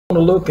To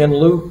look in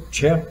Luke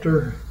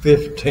chapter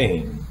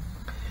 15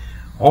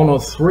 on a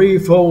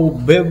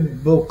threefold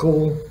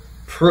biblical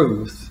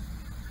truth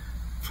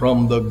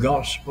from the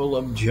Gospel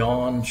of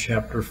John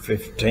chapter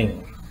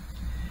 15.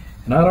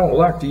 And I don't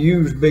like to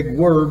use big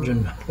words,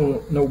 and I don't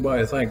want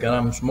nobody thinking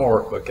I'm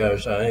smart,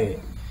 because I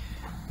ain't.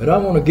 But I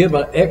want to give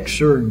an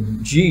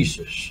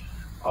exegesis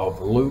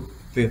of Luke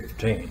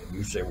 15.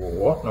 You say, well,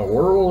 what in the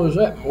world does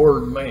that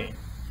word mean?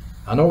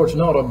 I know it's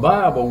not a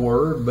Bible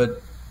word,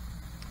 but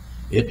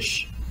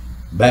it's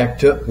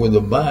backed up with the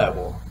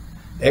Bible.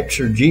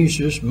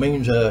 Exegesis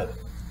means a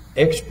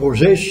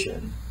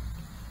exposition,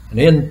 an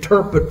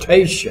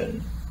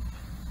interpretation,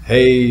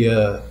 a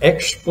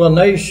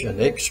explanation,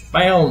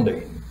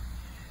 expounding.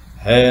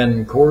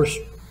 And of course,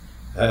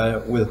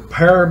 with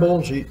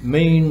parables, it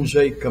means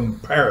a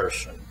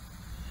comparison.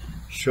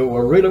 So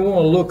I really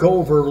want to look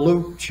over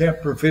Luke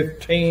chapter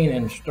 15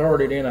 and start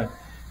it in a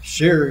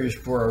series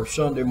for our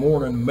Sunday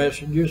morning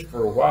messages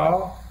for a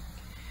while.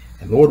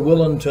 And Lord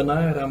willing,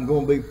 tonight I'm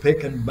going to be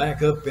picking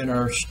back up in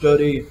our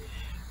study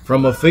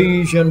from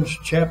Ephesians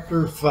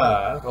chapter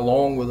 5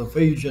 along with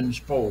Ephesians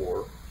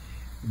 4.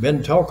 We've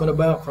been talking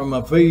about from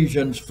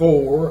Ephesians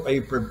 4,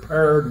 a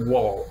prepared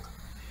walk,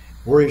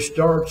 where he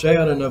starts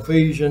out in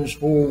Ephesians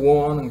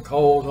 4:1 and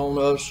calls on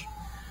us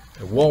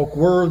to walk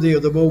worthy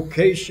of the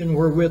vocation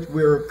wherewith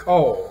we are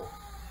called.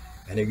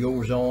 And he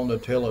goes on to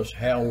tell us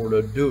how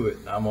we're to do it.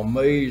 And I'm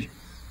amazed.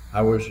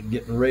 I was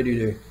getting ready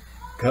to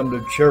come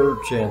to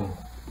church and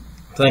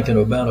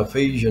thinking about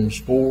Ephesians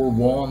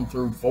 4:1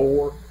 through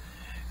 4,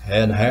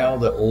 and how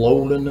that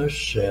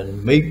lowliness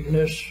and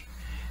meekness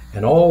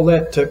and all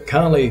that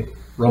kind of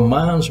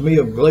reminds me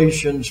of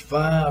Galatians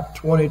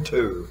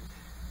 5:22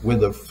 with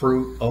the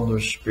fruit of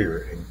the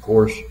Spirit. And of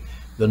course,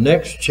 the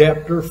next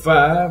chapter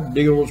 5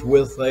 deals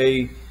with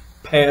a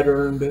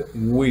patterned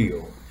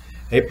wheel,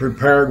 a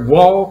prepared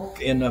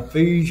walk in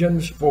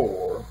Ephesians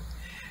 4,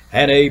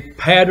 and a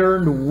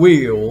patterned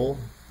wheel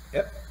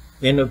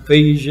in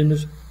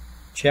Ephesians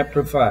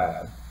chapter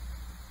 5.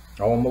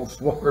 Almost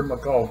swallowed my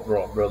cough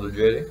drop, Brother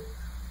Jetty.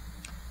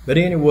 But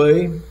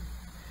anyway,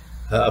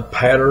 a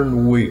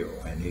patterned wheel.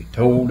 And he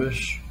told us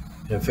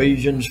in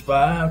Ephesians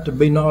 5 to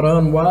be not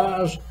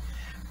unwise,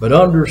 but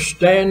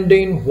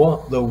understanding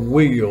what the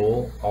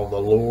will of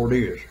the Lord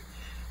is.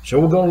 So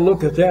we're going to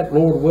look at that,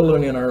 Lord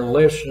willing, in our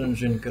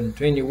lessons in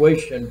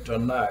continuation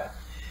tonight.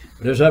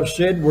 But as I've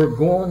said, we're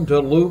going to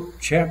Luke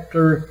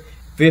chapter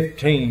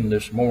 15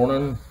 this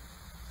morning,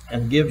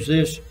 and give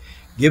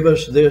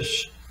us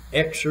this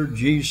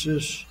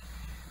exegesis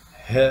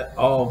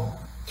of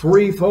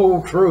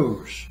threefold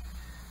truths,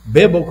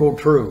 biblical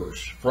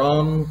truths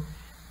from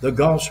the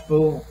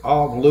Gospel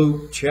of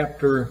Luke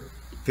chapter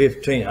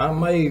 15. I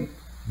may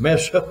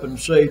mess up and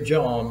say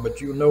John, but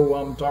you know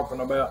I'm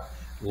talking about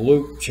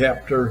Luke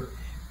chapter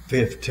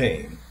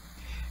 15.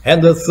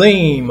 And the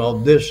theme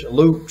of this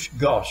Luke's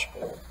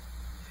Gospel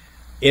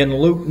in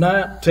Luke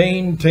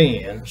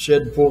 19:10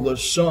 said, for the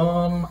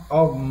Son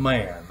of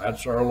Man,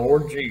 that's our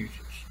Lord Jesus.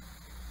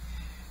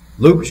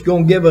 Luke's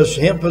going to give us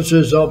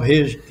emphasis of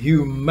his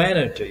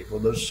humanity, for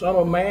the Son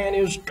of Man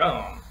is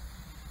come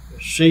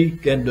to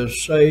seek and to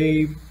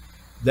save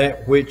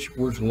that which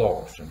was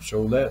lost. And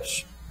so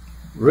that's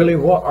really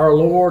what our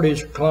Lord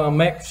is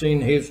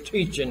climaxing his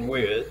teaching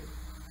with,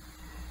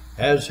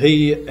 as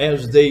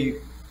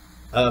the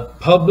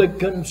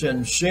publicans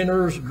and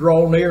sinners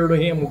draw near to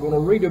him. We're going to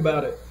read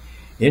about it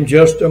in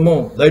just a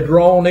moment. They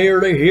draw near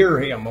to hear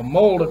him, a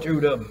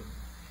multitude of them.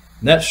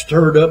 And that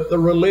stirred up the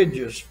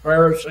religious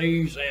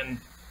Pharisees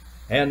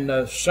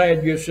and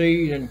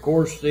Sadducees, and of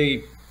course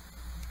the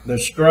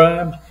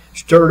scribes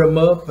stirred them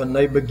up, and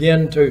they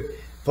began to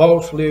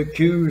falsely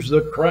accuse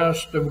the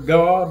Christ of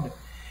God.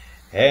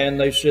 And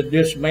they said,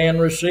 this man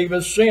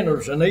receiveth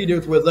sinners and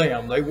eateth with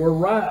them. They were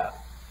right.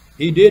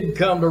 He did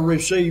come to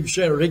receive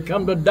sinners. He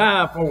come to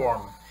die for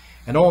them.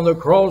 And on the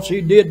cross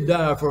he did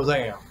die for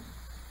them.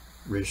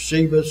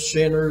 Receiveth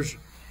sinners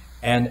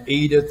and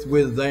eateth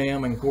with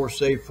them. And of course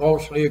they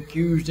falsely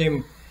accused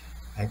him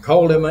and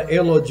called him an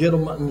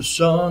illegitimate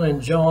son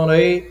in John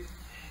 8,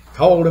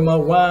 called him a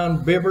wine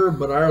bibber,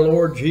 but our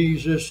Lord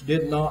Jesus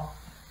did not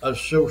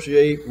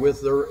associate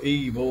with their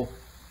evil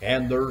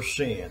and their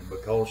sin,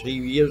 because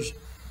he is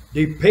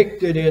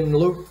depicted in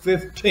Luke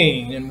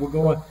 15, and we're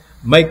going to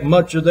make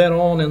much of that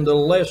on in the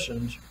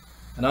lessons.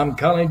 And I'm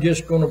kind of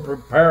just going to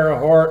prepare a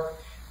heart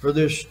for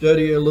this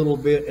study a little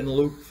bit in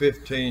Luke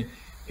 15.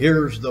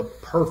 Here's the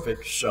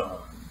perfect son.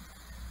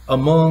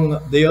 Among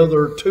the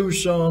other two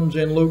sons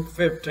in Luke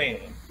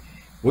 15,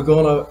 we're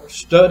going to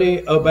study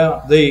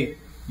about the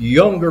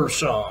younger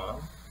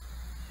son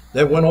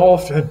that went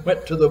off and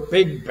went to the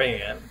pig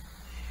pen.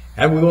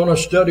 And we're going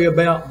to study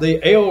about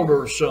the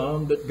elder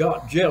son that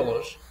got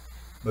jealous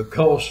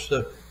because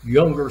the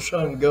younger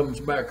son comes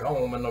back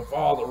home and the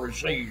father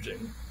receives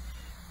him.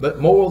 But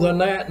more than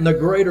that, and the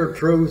greater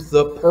truth,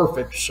 the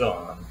perfect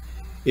son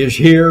is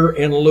here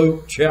in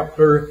Luke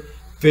chapter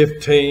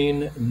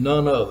 15,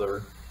 none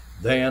other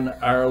than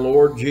our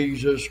Lord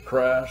Jesus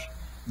Christ,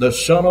 the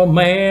Son of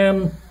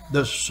Man,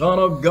 the Son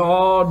of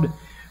God,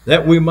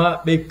 that we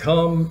might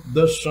become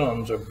the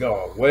sons of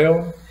God.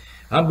 Well,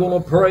 I'm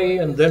going to pray,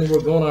 and then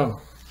we're going to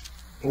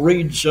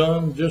read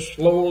some just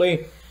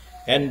slowly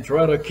and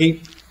try to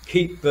keep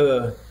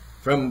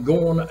from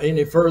going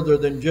any further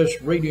than just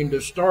reading to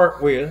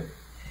start with,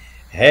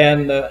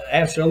 and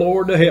ask the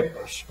Lord to help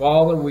us.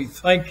 Father, we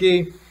thank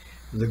you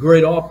for the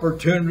great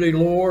opportunity,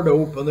 Lord, to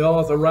open the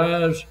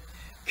Authorized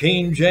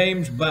King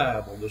James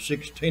Bible, the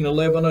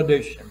 1611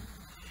 edition,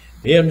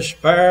 the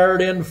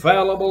inspired,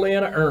 infallible,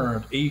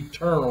 inerrant,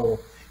 eternal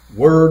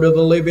Word of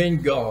the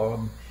living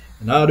God.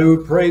 And I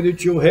do pray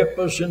that you'll help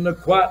us in the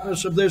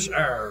quietness of this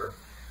hour,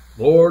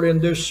 Lord, in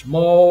this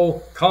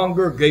small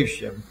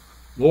congregation.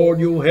 Lord,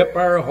 you'll help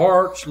our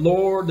hearts,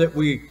 Lord, that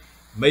we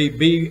may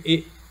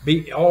be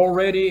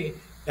already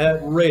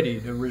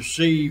ready to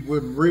receive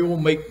with real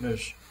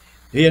meekness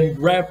the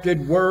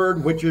engrafted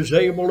word which is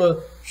able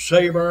to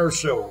save our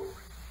souls.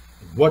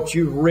 What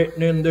you've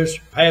written in this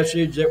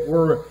passage that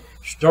we're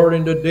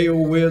starting to deal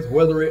with,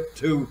 whether it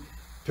to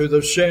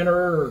the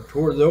sinner or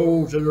toward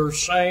those that are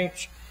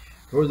saints,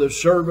 for the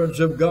servants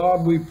of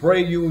God, we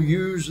pray you'll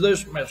use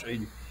this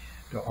message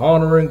to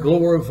honor and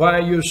glorify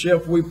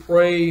yourself, we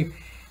pray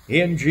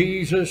in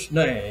Jesus'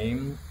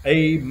 name.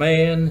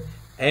 Amen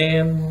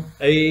and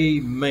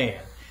amen.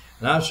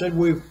 And I said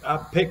I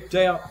picked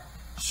out,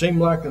 seemed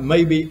like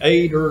maybe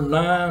 8 or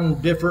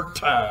 9 different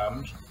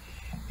times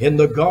in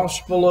the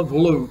Gospel of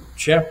Luke,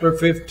 chapter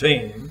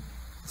 15,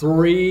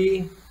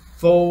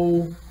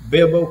 3-fold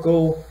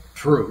biblical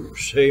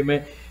truths.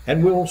 Amen.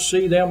 And we'll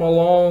see them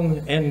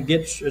along and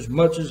get as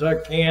much as I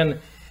can,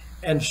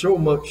 and so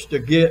much to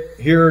get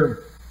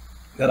here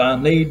that I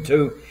need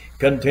to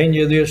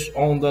continue this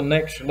on the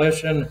next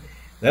lesson.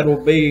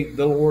 That'll be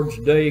the Lord's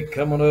Day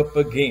coming up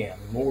again,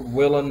 Lord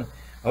willing,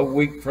 a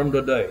week from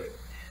today.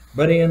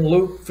 But in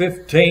Luke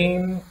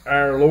 15,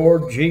 our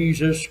Lord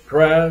Jesus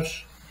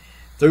Christ,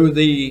 through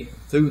the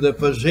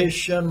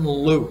physician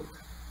Luke,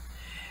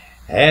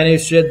 and he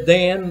said,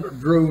 then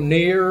drew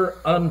near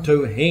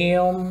unto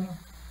him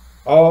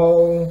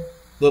all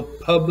the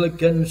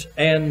publicans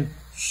and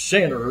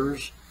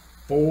sinners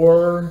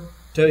for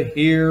to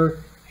hear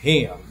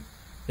him.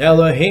 Now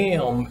the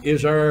hymn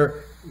is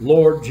our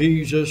Lord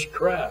Jesus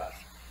Christ.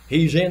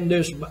 He's in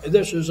this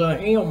is a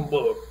hymn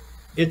book.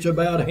 It's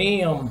about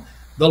him,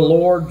 the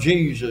Lord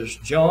Jesus.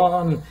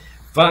 John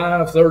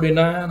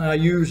 5:39, I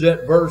use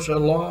that verse a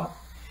lot.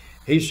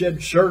 He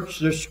said, search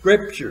the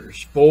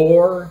scriptures,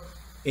 for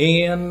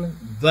in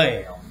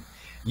them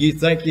you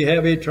think you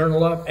have eternal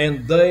life,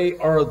 and they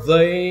are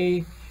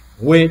they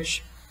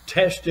which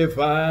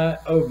testify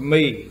of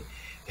me.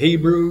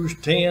 Hebrews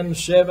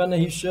 10:7,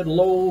 he said,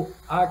 lo,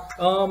 I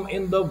come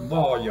in the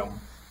volume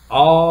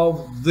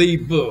of the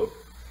book,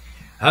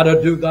 how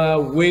to do thy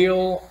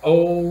will,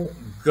 O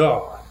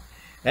God.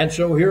 And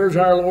so here's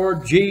our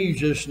Lord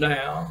Jesus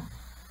now.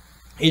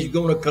 He's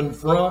going to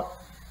confront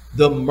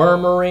the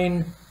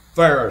murmuring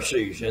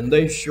Pharisees, and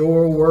they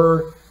sure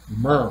were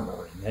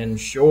murmuring and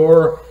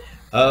sure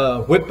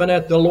whipping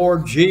at the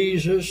Lord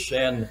Jesus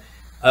and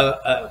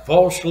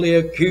falsely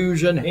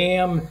accusing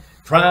him,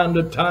 trying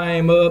to tie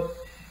him up.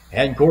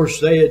 And of course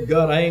they had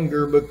got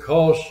anger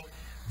because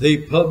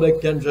the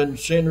publicans and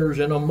sinners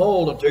in a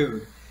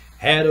multitude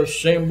had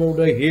assembled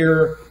to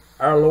hear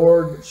our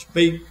Lord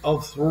speak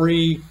of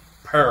 3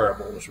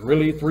 parables,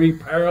 really 3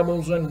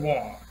 parables in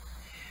one.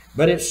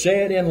 But it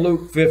said in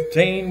Luke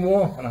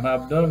 15:1, and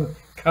I've done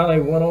kind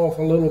of went off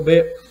a little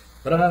bit,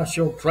 but I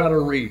shall try to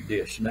read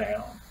this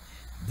now.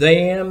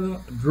 Then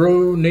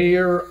drew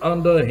near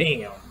unto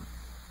him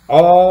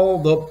all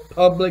the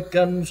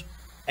publicans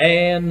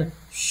and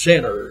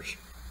sinners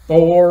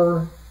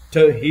for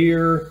to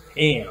hear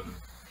him.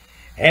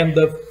 And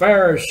the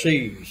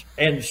Pharisees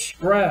and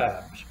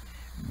scribes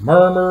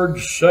murmured,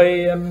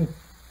 saying,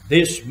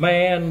 this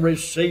man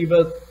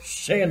receiveth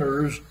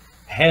sinners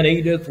and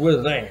eateth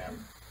with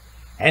them.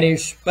 And he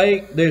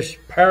spake this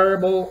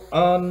parable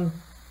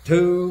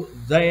unto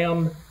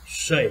them,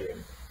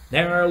 saying.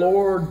 Now our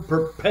Lord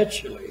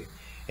perpetually,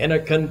 in a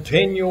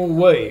continual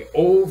way,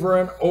 over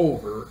and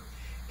over,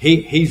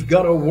 He's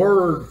got a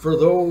word for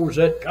those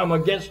that come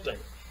against him.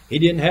 He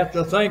didn't have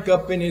to think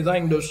up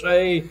anything to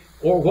say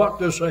or what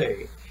to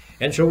say.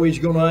 And so he's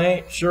going to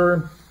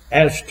answer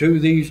as to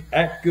these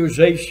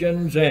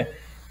accusations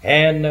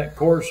and of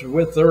course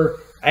with their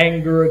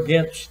anger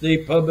against the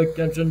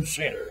publicans and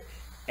sinners.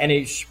 And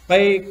he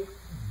spake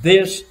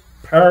this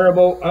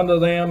parable unto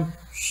them,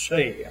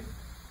 saying,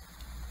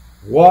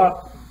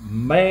 what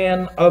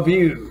man of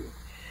you,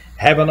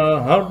 having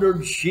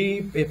 100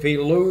 sheep, if he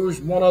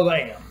lose one of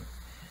them,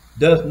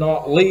 doth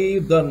not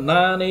leave the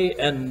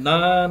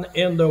 99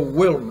 in the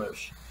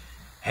wilderness,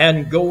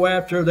 and go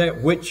after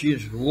that which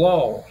is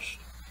lost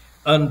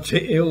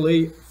until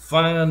he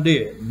find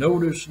it?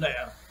 Notice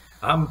now,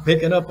 I'm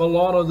picking up a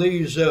lot of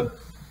these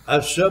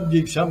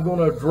subjects I'm going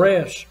to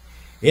address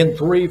in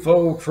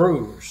 3-fold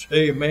truths,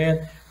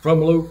 amen,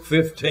 from Luke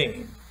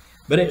 15.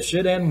 But it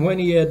said, and when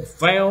he had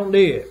found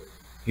it,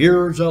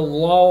 here's a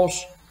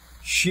lost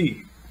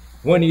sheep.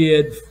 When he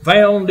had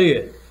found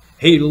it,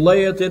 he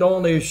layeth it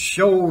on his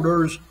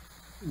shoulders,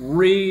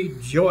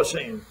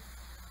 rejoicing.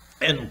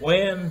 And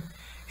when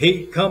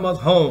he cometh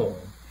home,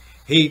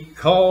 he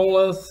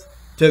calleth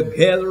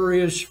together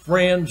his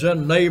friends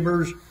and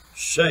neighbors,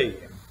 saying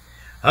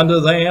unto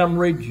them,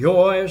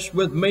 Rejoice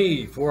with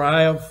me, for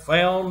I have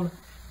found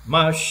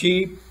my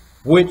sheep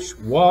which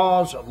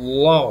was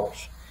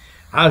lost.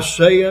 I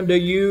say unto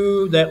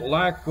you that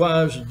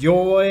likewise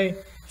joy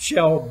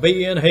shall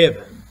be in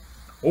heaven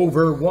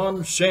over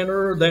one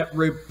sinner that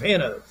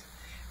repenteth,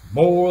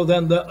 more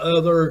than the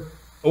other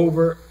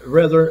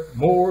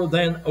more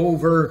than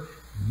over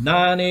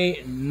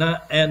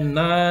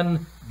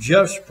 99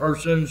 just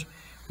persons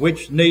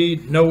which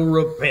need no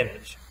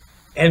repentance.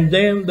 And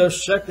then the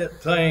second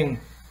thing,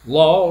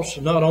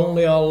 lost, not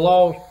only a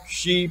lost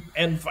sheep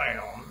and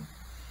found,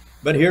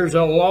 but here's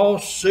a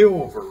lost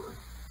silver,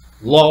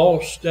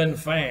 lost and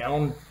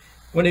found.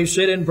 When he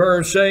said in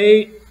verse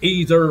 8,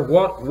 either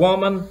what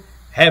woman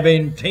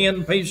having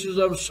 10 pieces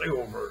of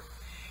silver,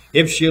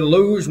 if she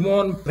lose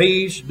one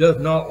piece, doth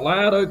not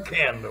light a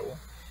candle,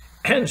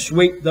 and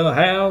sweep the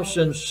house,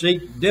 and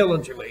seek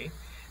diligently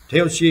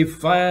till she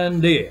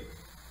find it.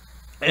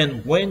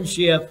 And when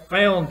she hath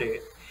found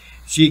it,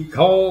 she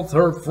calleth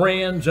her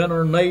friends and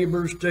her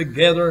neighbors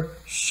together,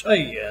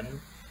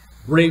 saying,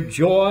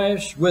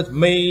 Rejoice with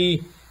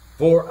me,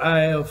 for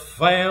I have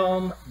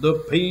found the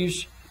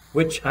piece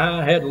which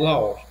I had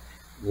lost.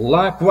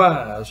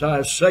 Likewise,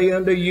 I say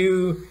unto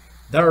you,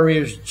 there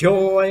is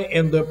joy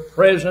in the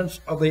presence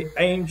of the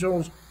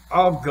angels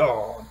of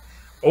God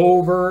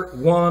over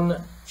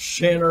one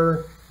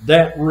sinner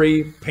that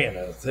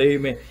repenteth.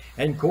 Amen.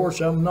 And of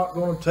course, I'm not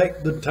going to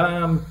take the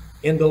time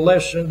in the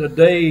lesson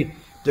today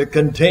to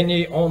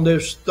continue on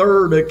this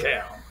third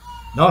account.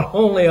 Not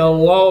only a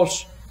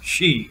lost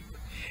sheep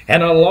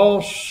and a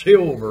lost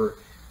silver,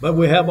 but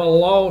we have a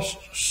lost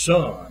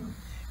son.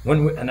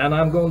 And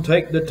I'm going to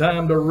take the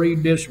time to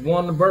read this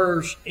one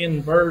verse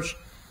in verse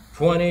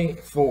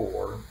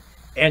 24.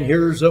 And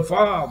here's the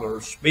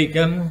father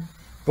speaking,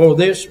 For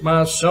this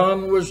my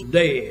son was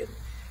dead,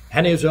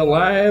 and is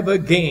alive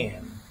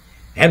again,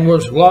 and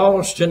was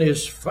lost and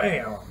is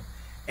found.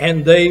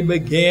 And they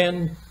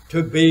began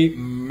to be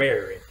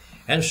merry.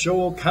 And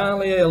so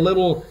kindly a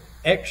little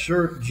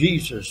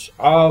exegesis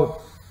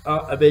of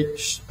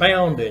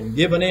expounding,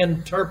 giving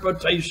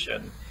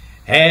interpretation,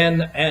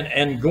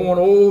 and going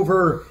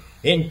over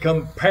in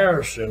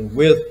comparison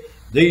with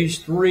these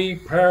three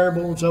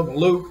parables of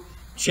Luke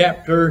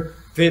chapter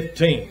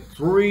 15.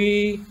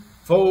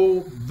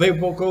 Threefold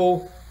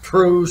biblical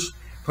truths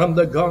from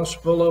the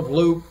Gospel of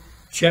Luke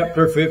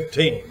chapter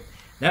 15.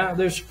 Now,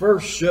 this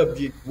first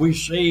subject, we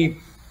see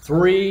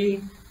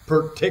three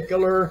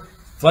particular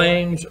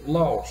things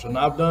lost. And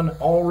I've done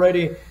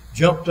already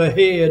jumped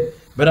ahead,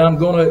 but I'm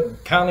going to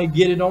kind of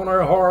get it on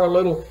our heart a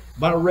little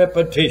by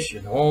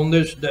repetition on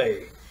this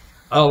day.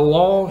 A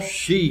lost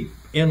sheep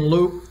in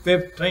Luke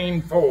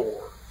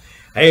 15:4.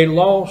 A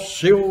lost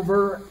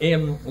silver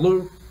in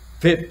Luke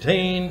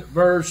 15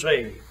 verse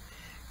 8.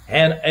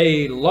 And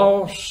a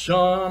lost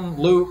son,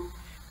 Luke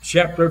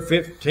chapter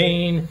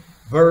 15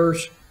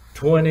 verse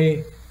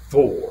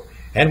 24.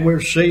 And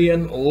we're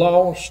seeing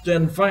lost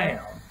and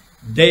found,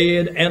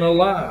 dead and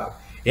alive,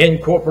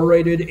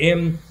 incorporated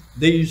in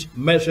these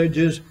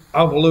messages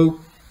of Luke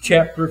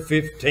chapter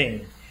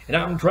 15. And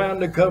I'm trying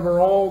to cover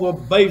all the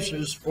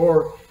bases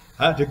for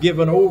to give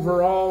an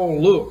overall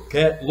look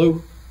at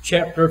Luke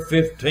chapter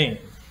 15.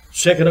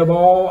 Second of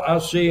all, I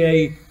see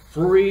a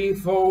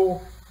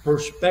threefold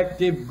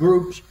perspective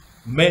groups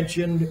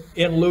mentioned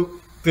in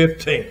Luke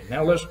 15.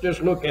 Now let's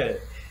just look at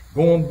it.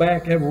 Going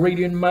back and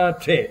reading my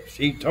text,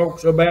 he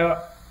talks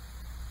about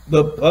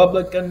the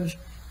publicans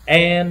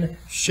and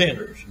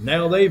sinners.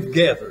 Now they've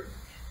gathered.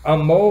 A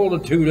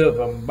multitude of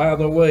them, by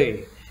the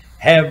way,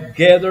 have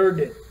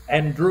gathered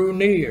and drew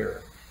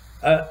near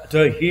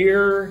to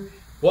hear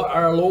what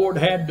our Lord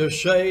had to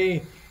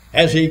say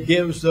as he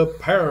gives the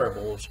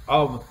parables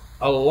of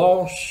a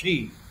lost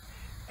sheep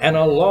and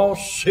a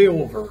lost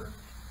silver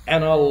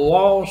and a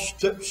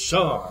lost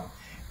son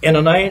in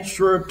an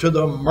answer to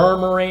the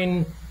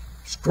murmuring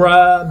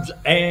scribes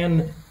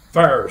and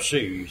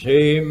Pharisees.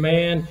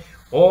 Amen.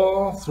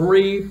 All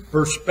three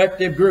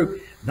perspective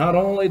groups, not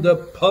only the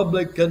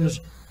publicans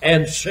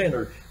and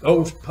sinners,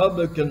 those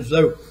publicans,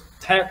 those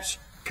tax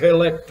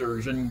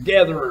collectors and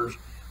gatherers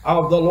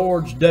of the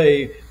Lord's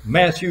day,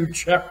 Matthew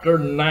chapter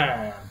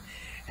 9,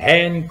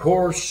 and of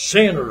course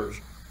sinners,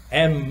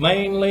 and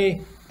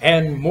mainly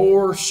and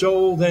more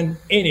so than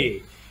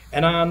any.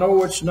 And I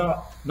know it's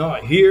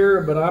not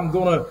here, but I'm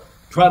going to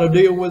try to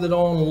deal with it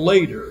on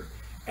later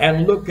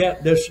and look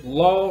at this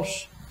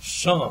lost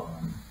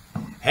son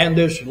and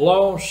this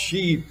lost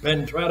sheep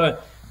and try to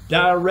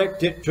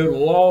direct it to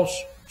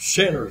lost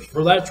sinners.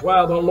 For that's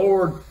why the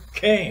Lord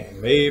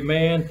came.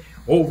 Amen.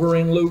 Over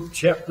in Luke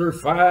chapter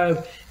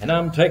 5. And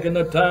I'm taking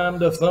the time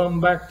to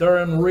thumb back there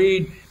and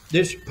read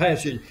this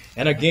passage.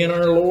 And again,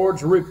 our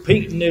Lord's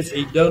repeating this.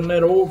 He's done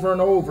that over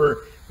and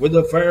over with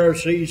the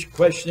Pharisees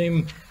questioning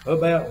him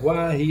about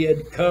why he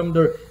had come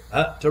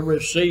to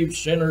receive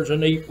sinners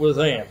and eat with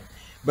them.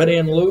 But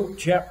in Luke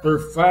chapter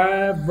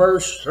 5,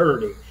 verse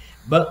 30,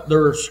 but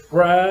their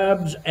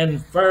scribes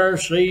and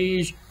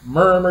Pharisees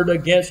murmured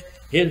against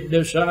his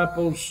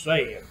disciples,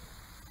 saying,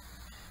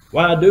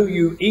 why do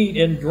you eat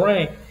and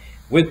drink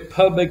with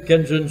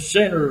publicans and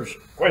sinners?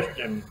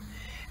 Question.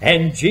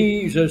 And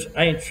Jesus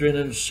answered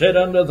and said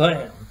unto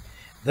them,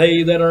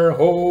 they that are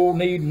whole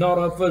need not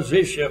a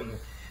physician,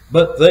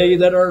 but they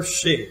that are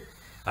sick.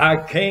 I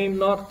came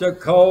not to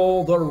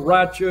call the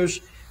righteous,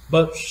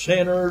 but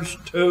sinners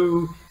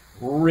to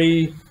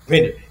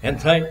repent. And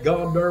thank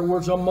God there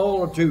was a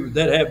multitude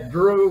that have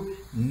drew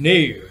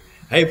near,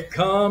 have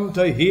come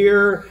to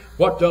hear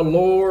what the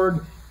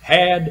Lord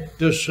had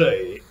to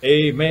say.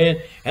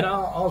 Amen. And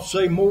I'll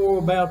say more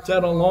about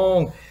that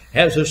along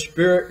as the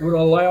Spirit would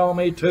allow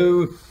me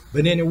to.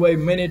 But anyway,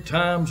 many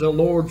times the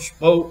Lord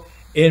spoke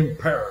in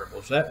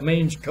parables. That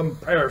means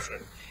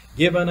comparison.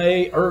 Given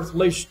a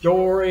earthly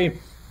story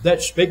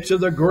that speaks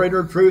of the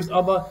greater truth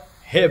of a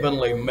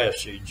heavenly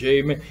message.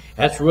 Amen.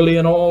 That's really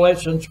in all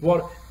essence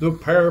what the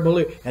parable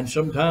is. And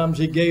sometimes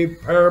he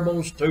gave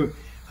parables to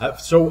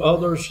so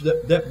others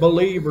that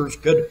believers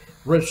could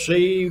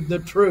receive the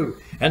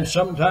truth. And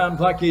sometimes,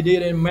 like he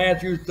did in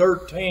Matthew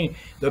 13,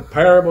 the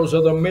parables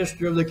of the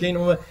mystery of the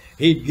kingdom,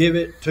 he'd give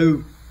it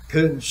to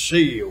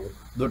conceal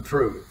the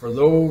truth for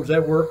those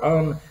that were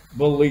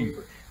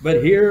unbelievers.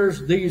 But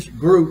here's these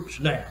groups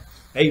now,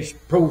 a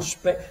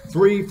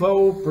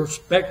threefold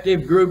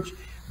perspective groups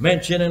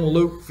mentioned in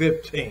Luke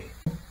 15.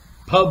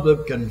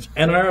 Publicans,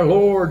 and our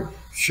Lord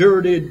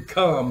sure did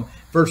come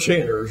for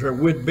sinners, or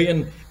we'd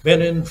been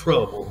in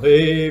trouble.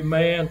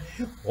 Amen.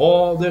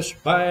 All this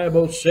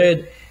Bible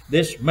said,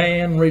 this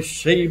man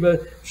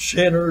receiveth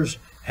sinners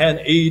and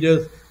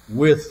eateth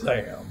with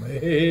them.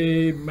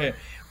 Amen.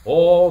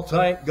 Oh,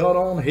 thank God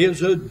on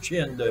his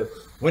agenda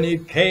when he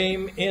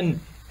came in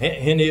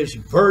his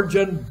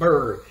virgin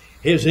birth,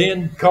 his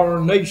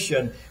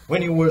incarnation,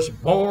 when he was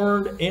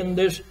born in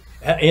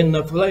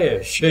the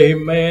flesh.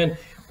 Amen.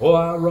 Oh,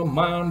 I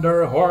remind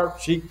our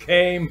hearts he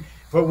came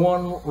for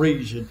one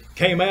reason.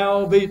 Came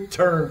out of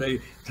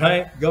eternity.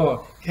 Thank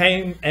God.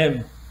 Came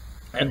and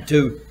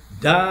to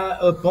die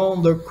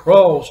upon the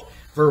cross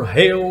for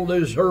hell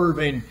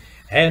deserving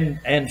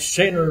and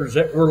sinners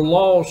that were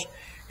lost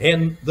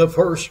in the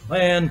first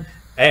man,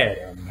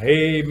 Adam.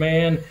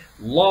 Amen.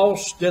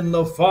 Lost in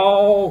the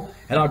fall.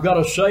 And I've got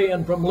a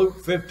saying from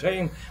Luke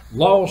 15,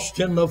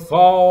 lost in the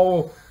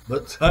fall,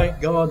 but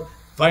thank God,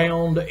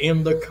 found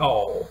in the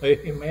call.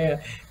 Amen.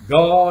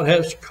 God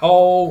has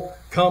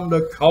come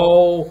to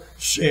call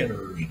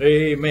sinners.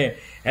 Amen.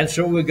 And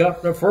so we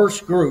got the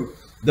first group,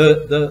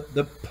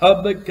 the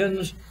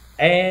publicans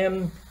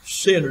and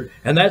sinners.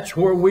 And that's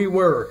where we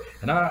were.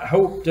 And I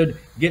hope to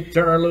get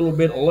there a little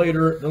bit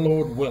later, the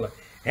Lord willing.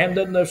 And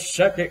then the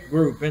second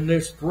group in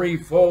this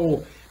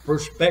threefold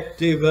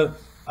perspective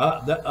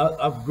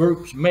of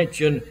groups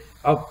mentioned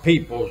of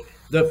peoples,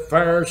 the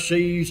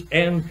Pharisees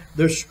and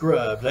the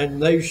scribes.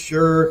 And they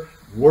sure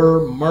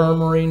were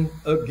murmuring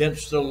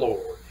against the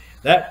Lord.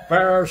 That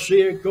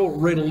Pharisaical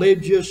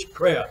religious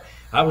crowd.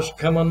 I was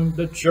coming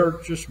to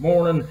church this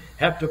morning,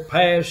 have to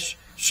pass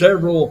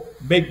several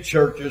big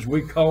churches.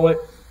 We call it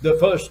the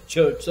First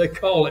Church. They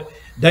call it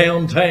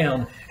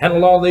downtown. And a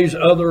lot of these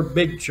other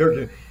big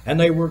churches. And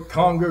they were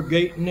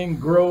congregating in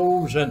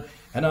groves. And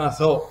I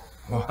thought,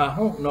 well, I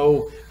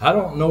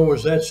don't know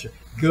if that's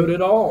good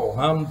at all.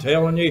 I'm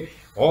telling you,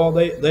 all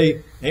with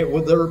the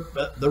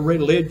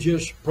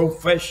religious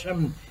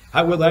profession,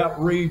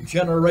 without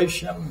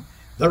regeneration,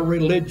 the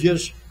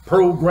religious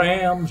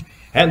programs,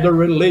 and the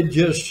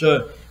religious,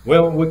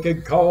 we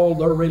could call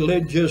the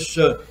religious,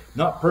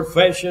 not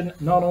profession,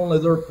 not only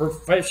their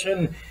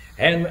profession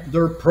and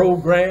their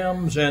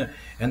programs and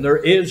their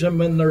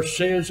ism and their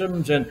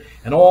schisms and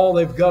all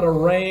they've got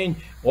arranged,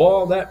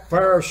 all that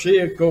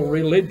Pharisaical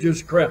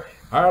religious crowd.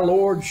 Our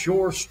Lord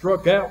sure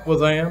struck out with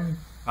them.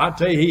 I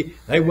tell you,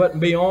 they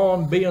wasn't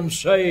beyond being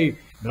saved,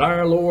 but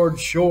our Lord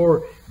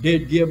sure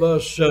did give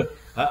us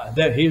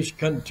that his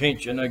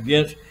contention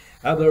against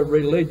the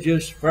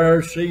religious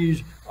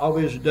Pharisees of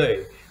his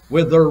day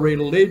with their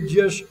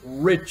religious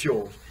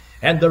rituals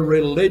and the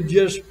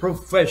religious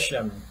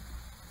profession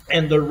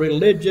and the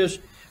religious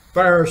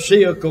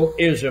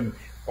Pharisaicalism.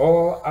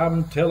 Oh,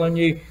 I'm telling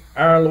you,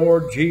 our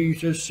Lord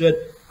Jesus said,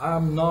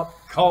 I'm not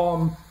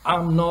come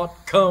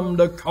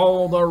to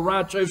call the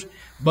righteous,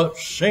 but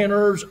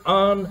sinners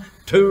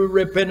unto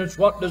repentance.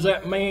 What does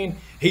that mean?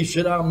 He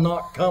said, I'm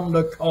not come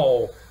to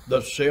call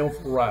the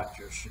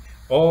self-righteous.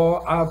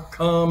 Oh, I've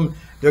come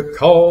to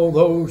call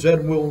those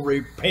that will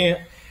repent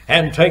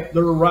and take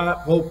their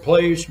rightful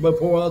place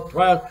before a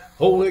thrice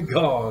holy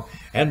God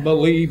and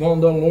believe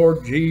on the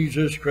Lord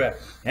Jesus Christ.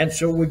 And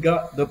so we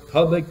got the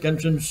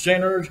publicans and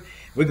sinners,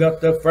 we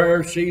got the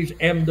Pharisees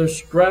and the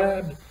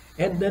scribes,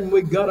 and then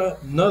we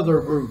got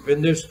another group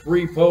in this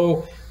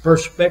threefold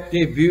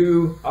perspective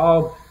view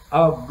of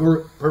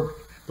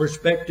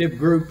perspective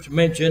groups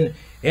mentioned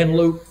in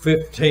Luke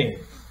 15.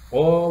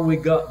 Oh, we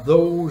got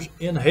those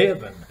in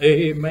heaven.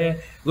 Amen.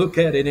 Look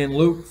at it in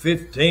Luke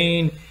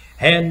 15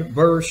 and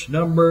verse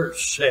number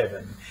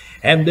 7.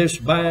 And this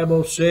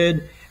Bible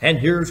said, and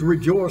here's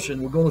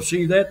rejoicing. We're going to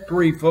see that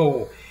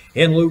threefold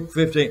in Luke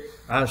 15.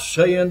 I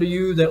say unto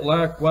you that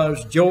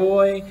likewise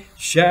joy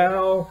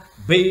shall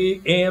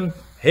be in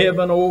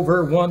heaven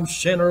over one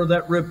sinner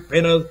that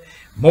repenteth,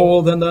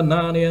 more than the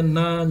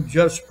 99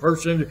 just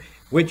persons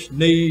which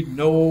need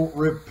no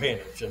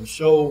repentance. And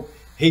so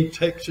he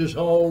takes us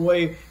all the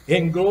way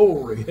in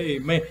glory.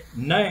 Amen.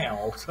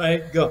 Now,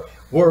 thank God,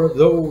 we're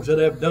those that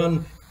have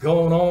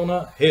gone on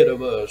ahead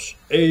of us.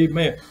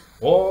 Amen.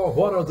 Oh,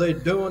 what are they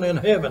doing in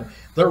heaven?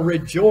 They're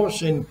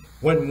rejoicing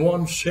when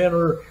one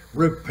sinner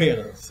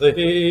repenteth.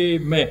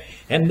 Amen.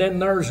 And then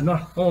there's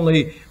not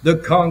only the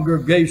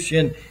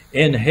congregation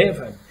in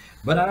heaven,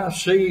 but I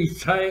see,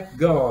 thank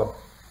God,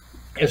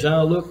 as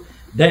I look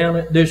down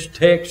at this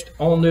text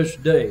on this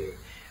day,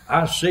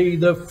 I see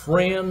the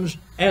friends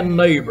and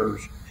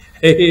neighbors.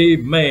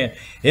 Amen.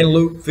 In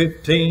Luke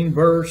 15,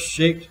 verse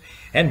 6,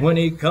 and when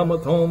he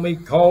cometh home, he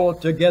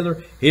calleth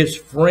together his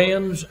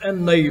friends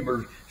and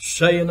neighbors,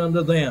 saying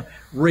unto them,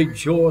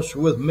 rejoice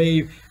with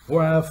me,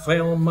 for I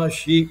found my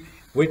sheep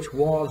which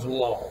was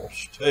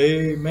lost.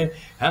 Amen.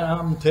 And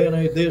I'm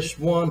telling you, this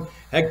one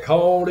had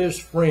called his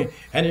friend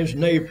and his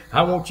neighbor.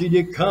 I want you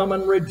to come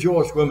and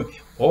rejoice with me.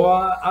 Oh,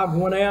 I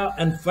went out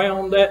and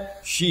found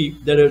that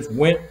sheep that has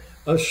went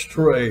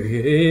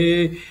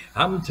astray.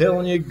 I'm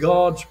telling you,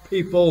 God's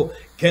people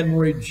can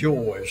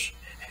rejoice.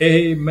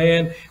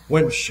 Amen.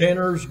 When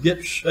sinners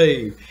get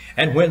saved.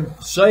 And when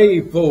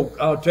saved folk,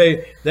 I'll tell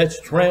you, that's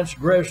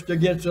transgressed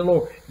against the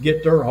Lord,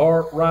 get their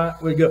heart right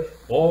with God.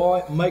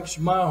 Boy, it makes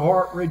my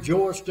heart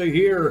rejoice to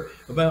hear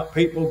about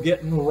people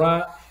getting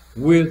right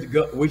with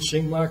God. We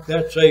seem like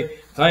that's a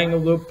thing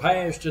of the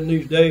past in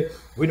these days.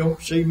 We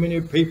don't see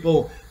many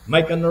people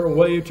making their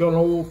way to an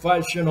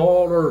old-fashioned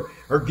altar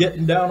or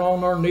getting down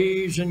on their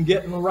knees and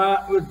getting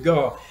right with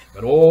God.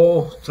 But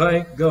oh,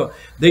 thank God,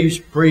 these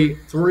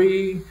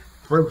three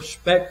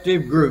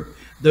prospective groups,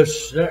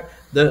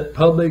 the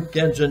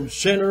publicans and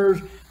sinners,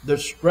 the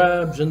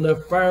scribes and the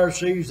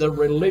Pharisees, the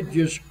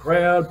religious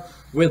crowd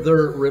with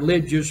their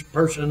religious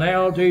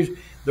personalities,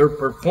 their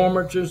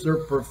performances, their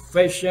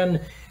profession,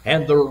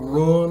 and their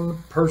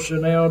ruined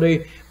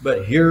personality.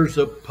 But here's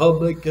the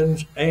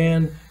publicans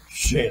and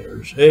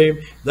sinners.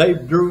 They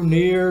drew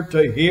near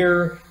to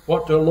hear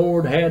what the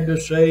Lord had to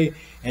say,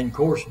 and of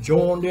course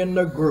joined in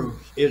the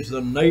groups is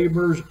the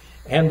neighbors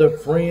and the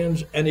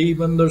friends and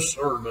even the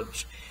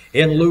servants.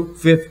 In Luke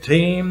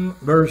 15,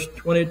 verse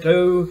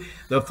 22,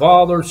 the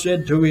father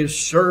said to his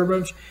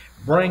servants,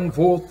 bring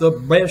forth the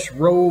best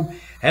robe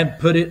and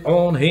put it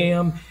on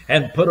him,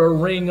 and put a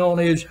ring on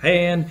his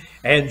hand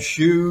and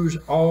shoes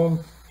on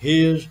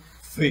his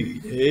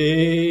feet.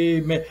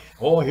 Amen.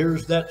 Oh,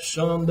 here's that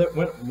son that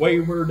went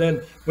wayward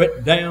and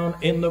went down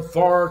in the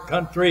far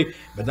country.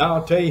 But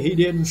I'll tell you, he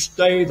didn't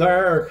stay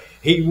there.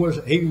 He was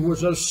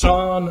a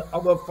son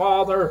of the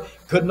father,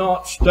 could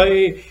not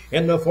stay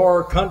in the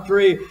far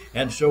country.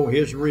 And so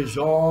his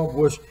resolve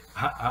was,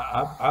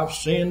 I've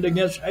sinned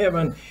against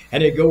heaven.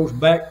 And it goes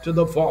back to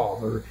the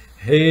father.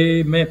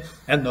 Amen.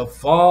 And the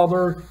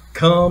father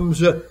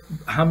comes,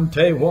 I'm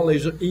telling you, while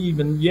he's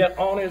even yet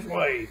on his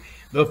way,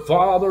 the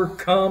father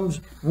comes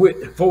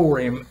for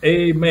him,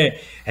 amen,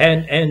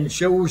 and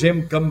shows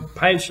him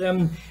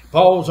compassion,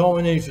 falls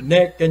on his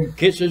neck and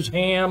kisses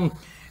him,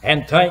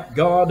 and thank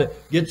God,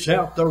 gets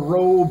out the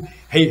robe.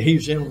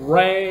 He's in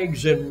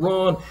rags and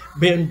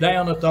been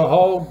down at the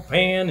hog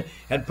pen,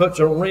 and puts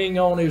a ring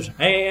on his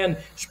hand,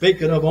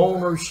 speaking of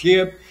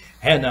ownership,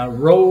 and a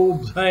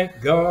robe,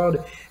 thank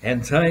God,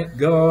 and thank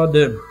God,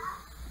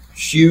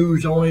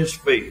 shoes on his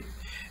feet.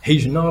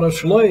 He's not a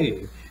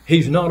slave.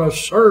 He's not a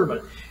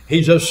servant.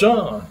 He's a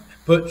son.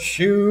 Put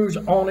shoes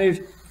on his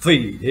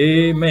feet.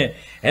 Amen.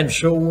 And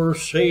so we're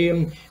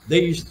seeing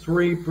these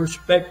three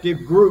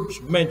prospective groups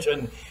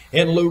mentioned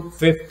in Luke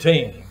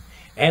 15.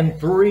 And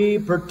three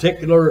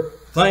particular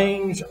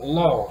things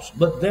lost.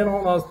 But then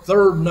on a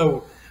third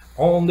note,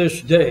 on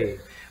this day,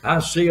 I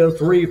see a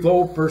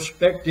threefold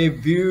perspective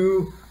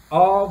view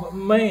of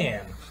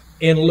man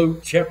in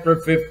Luke chapter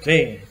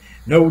 15.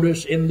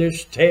 Notice in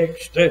this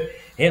text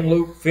in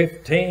Luke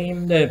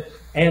 15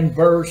 and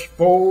verse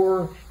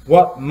 4,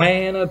 what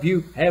man of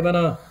you having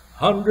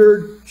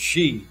 100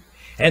 sheep?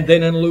 And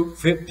then in Luke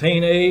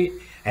 15:8,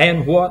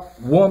 and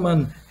what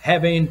woman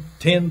having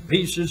 10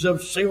 pieces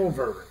of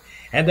silver?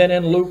 And then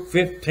in Luke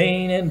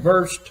 15 and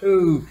verse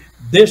 2,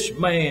 this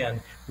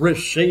man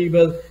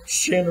receiveth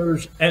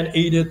sinners and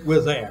eateth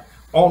with them.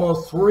 On a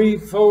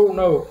threefold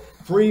note,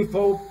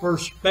 threefold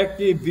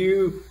perspective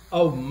view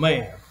of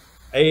man.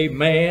 A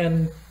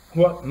man,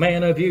 what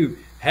man of you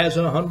has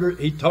 100?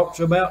 He talks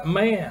about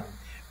man.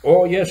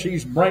 Oh, yes,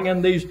 he's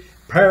bringing these,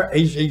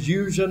 he's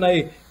using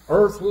a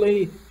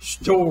earthly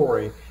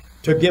story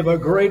to give a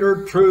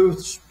greater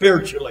truth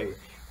spiritually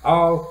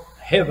of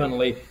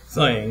heavenly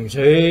things.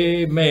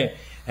 Amen.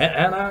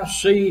 And I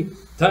see,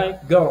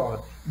 thank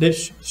God,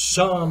 this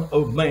Son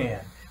of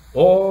Man.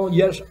 Oh,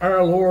 yes,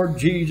 our Lord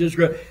Jesus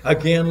Christ.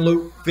 Again,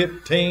 Luke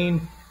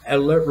 15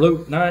 and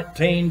Luke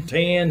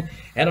 19:10,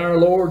 and our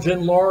Lord's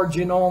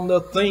enlarging on the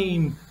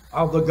theme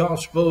of the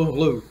Gospel of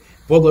Luke.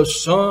 For the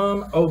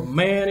Son of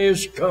Man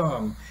is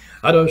come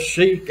to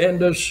seek and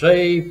to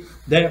save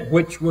that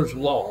which was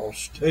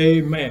lost.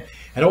 Amen.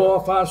 And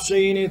if I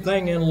see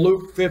anything in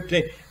Luke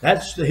 15,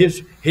 that's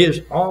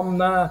his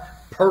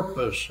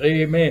omni-purpose.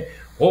 Amen.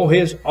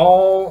 His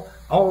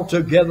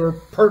altogether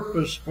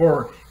purpose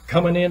for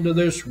coming into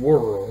this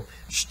world,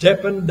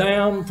 stepping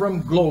down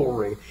from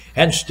glory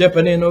and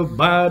stepping in a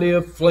body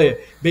of flesh,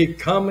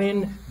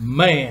 becoming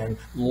man,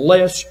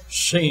 less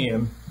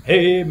sin.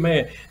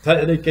 Amen.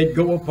 That he could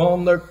go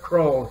upon the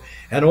cross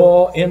and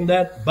all in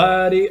that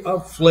body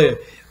of flesh,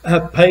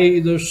 pay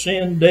the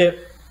sin debt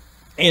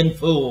in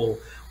full.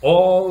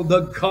 All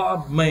the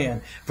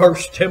God-man.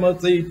 1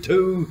 Timothy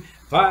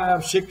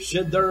 2:5-6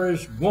 said there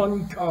is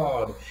one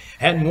God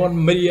and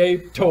one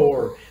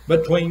mediator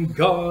between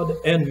God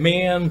and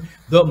men,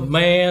 the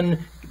man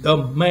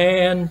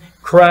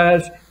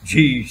Christ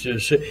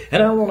Jesus.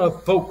 And I want to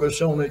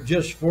focus on it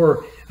just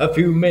for a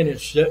few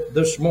minutes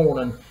this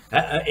morning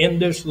in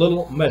this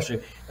little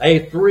message. A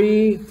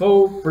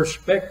threefold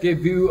perspective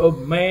view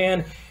of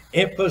man,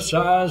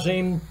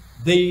 emphasizing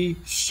the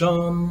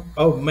Son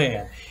of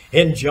Man.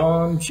 In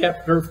John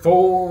chapter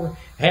 4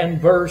 and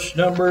verse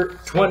number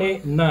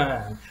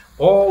 29,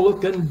 all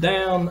looking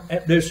down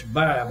at this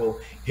Bible,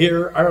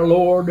 here our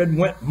Lord had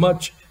went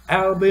much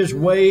out of his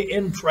way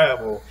in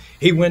travel.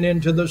 He went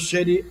into the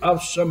city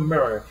of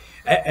Samaria.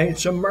 And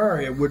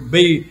Samaria would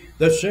be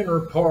the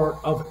center part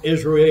of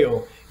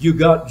Israel. You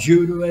got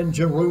Judah and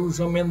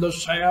Jerusalem in the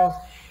south,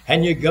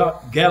 and you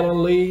got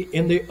Galilee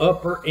in the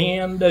upper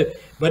end.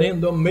 But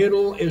in the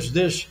middle is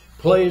this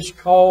place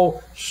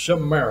called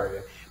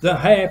Samaria. The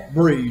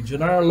half-breeds,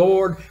 and our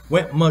Lord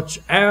went much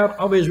out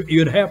of his,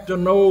 you'd have to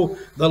know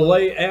the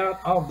layout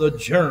of the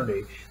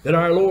journey, that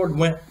our Lord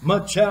went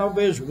much out of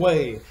his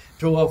way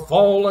to a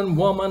fallen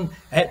woman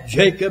at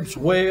Jacob's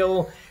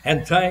well,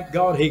 and thank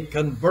God he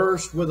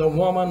conversed with a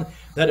woman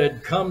that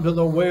had come to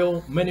the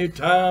well many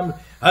times,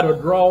 had to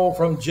draw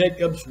from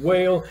Jacob's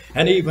well,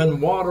 and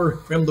even water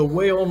from the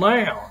well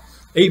now.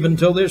 Even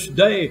till this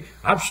day,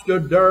 I've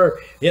stood there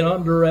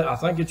under, I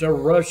think it's a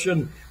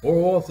Russian or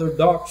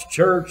Orthodox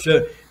church.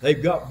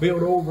 They've got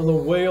built over the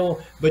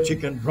well, but you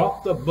can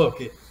drop the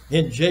bucket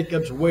in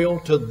Jacob's well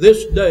to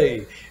this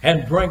day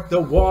and drink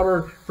the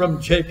water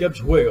from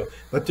Jacob's well.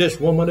 But this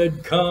woman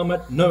had come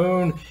at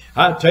noon.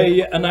 I tell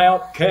you, an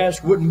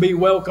outcast wouldn't be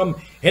welcome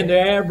in the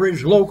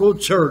average local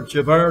church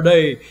of our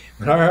day.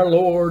 But our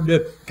Lord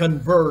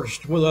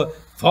conversed with a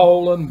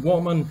fallen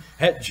woman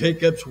at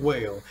Jacob's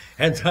well.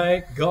 And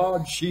thank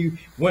God she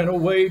went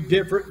away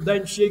different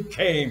than she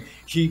came.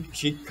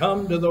 She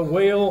come to the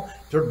well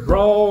to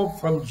draw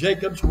from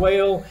Jacob's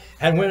well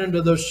and went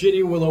into the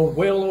city with a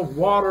well of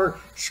water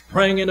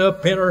springing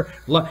up in her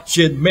life.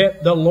 She had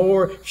met the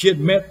Lord. She had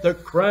met the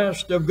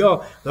Christ of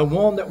God, the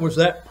one that was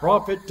that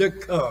prophet to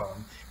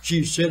come.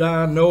 She said,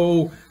 I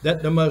know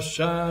that the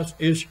Messiah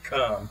is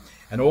come.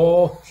 And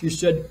she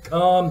said,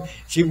 come.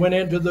 She went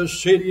into the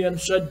city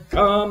and said,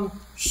 come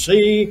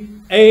see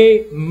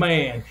a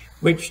man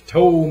which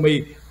told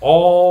me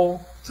all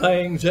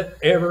things that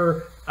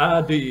ever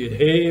I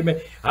did. Amen.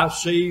 I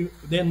see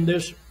in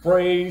this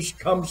phrase,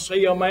 come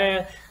see a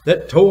man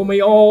that told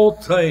me all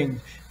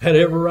things that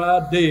ever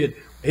I did.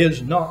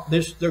 Is not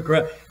this the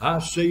Christ? I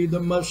see the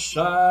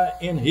Messiah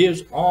in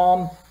his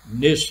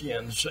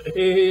omniscience.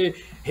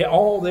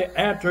 All the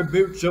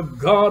attributes of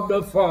God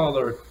the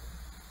Father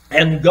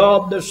and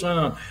God the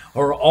Son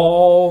are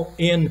all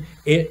involved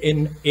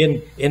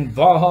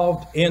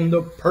in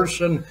the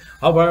person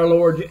of our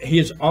Lord. He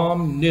is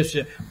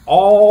omniscient,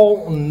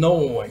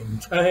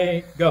 all-knowing.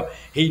 Thank God.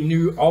 He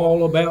knew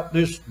all about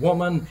this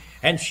woman,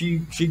 and she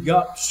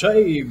got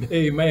saved.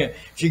 Amen.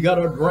 She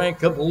got a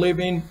drink of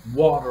living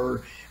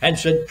water and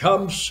said,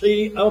 come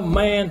see a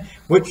man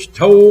which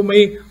told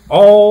me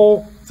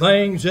all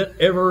things that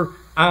ever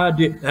I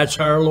did. That's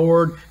our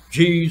Lord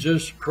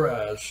Jesus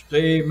Christ.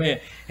 Amen.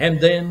 And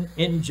then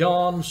in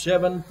John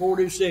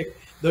 7:46,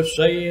 the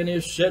saying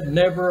is said,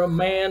 never a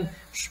man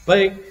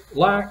spake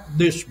like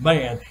this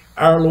man.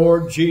 Our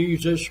Lord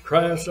Jesus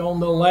Christ on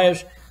the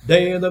last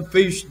day of the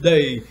feast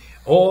day.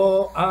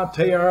 Oh, I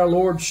tell you, our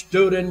Lord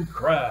stood and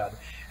cried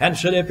and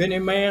said, if any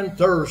man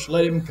thirst,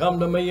 let him come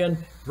to me and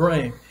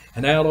drink.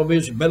 And out of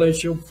his belly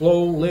shall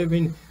flow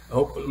living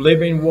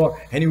water.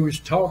 And he was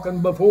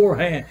talking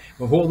beforehand,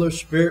 before the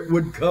Spirit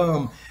would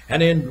come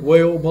and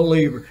indwell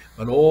believers.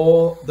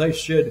 But they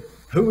said,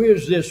 who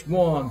is this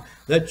one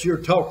that you're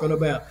talking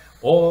about?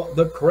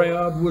 The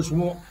crowd was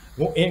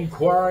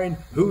inquiring,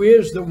 who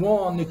is the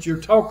one that you're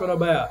talking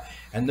about?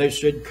 And they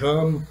said,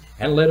 come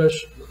and let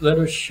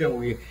us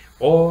show you.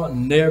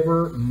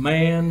 Never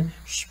man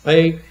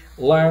spake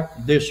like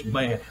this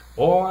man.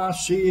 All I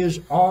see is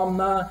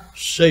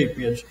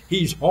omnisapience.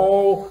 He's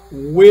all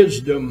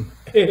wisdom.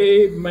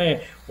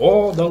 Amen.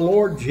 The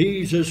Lord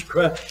Jesus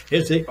Christ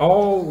is the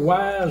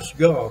all-wise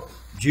God.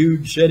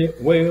 Jude said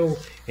it well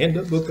in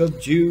the book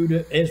of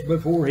Jude as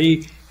before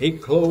he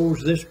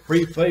closed this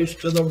preface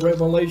to the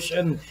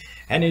Revelation.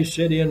 And he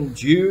said in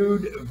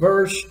Jude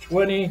verse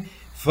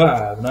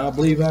 25, and I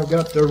believe I've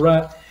got the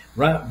right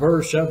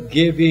verse I'll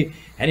give you.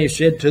 And he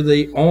said, to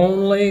the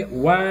only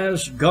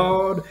wise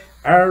God,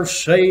 our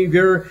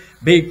Savior,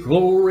 be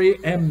glory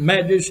and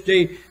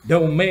majesty,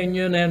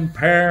 dominion and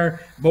power,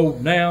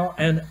 both now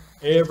and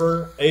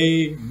ever.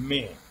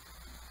 Amen.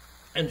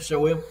 And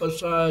so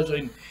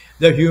emphasizing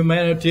the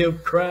humanity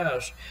of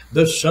Christ,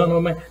 the Son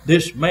of Man,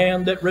 this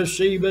man that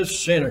receiveth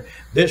sinners,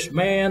 this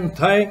man,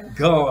 thank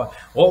God,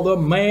 or the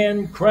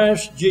man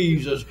Christ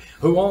Jesus,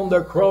 who on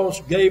the cross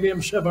gave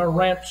himself a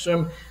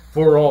ransom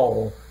for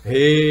all.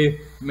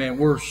 Amen.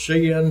 We're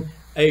seeing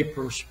a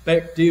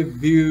perspective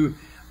view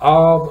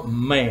of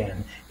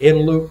man.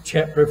 In Luke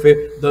chapter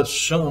 5, the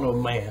Son of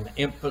Man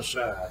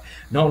emphasized.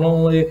 Not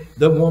only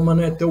the woman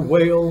at the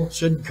well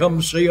said,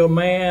 come see a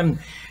man,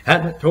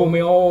 and told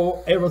me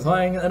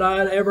everything that I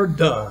had ever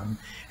done.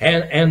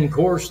 And of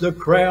course the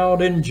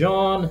crowd in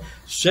John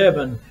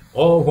 7,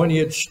 when he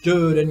had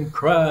stood and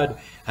cried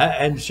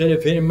and said,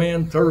 if any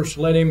man thirst,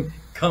 let him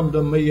come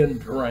to me and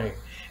drink.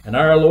 And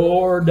our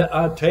Lord,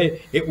 I tell you,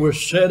 it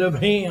was said of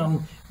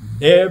him,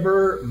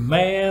 never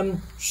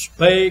man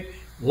spake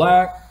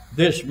like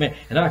this man.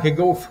 And I could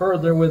go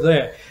further with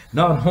that.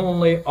 Not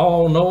only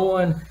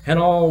all-knowing and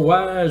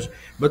all-wise,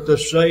 but the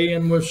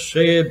saying was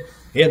said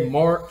in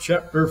Mark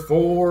chapter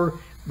 4,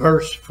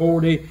 verse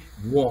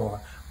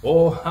 41.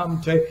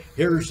 I'm telling you,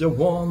 here's the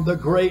one, the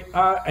great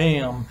I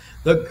am,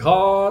 the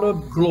God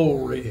of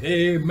glory.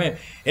 Amen.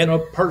 In a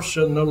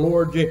person, the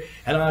Lord,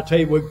 and I tell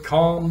you, would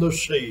calm the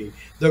sea.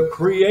 The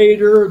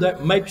Creator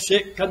that makes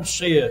it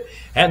consist,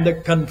 and the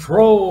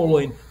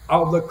controlling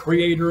of the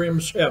Creator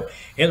himself.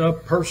 In a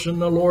person,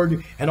 the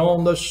Lord, and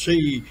on the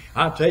sea.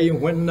 I tell you,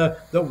 when the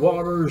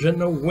waters and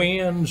the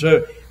winds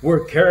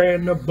were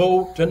carrying the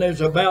boat and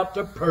is about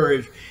to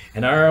perish,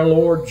 and our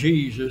Lord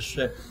Jesus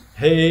said,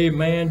 hey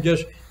man,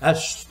 just I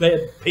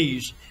said,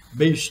 peace,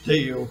 be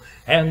still.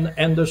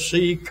 And the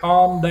sea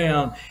calmed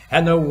down,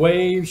 and the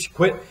waves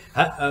quit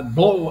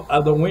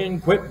the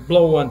wind quit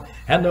blowing,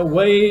 and the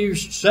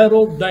waves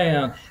settled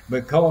down,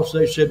 because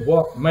they said,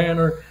 what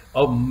manner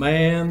of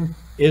man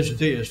is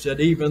this, that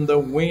even the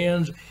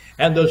winds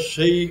and the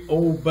sea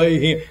obey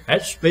him?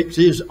 That speaks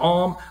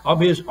of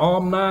his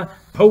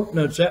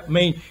omnipotence. That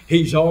means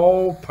he's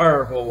all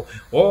powerful.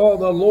 The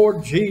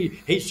Lord Jesus,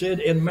 he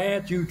said in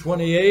Matthew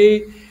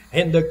 28,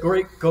 in the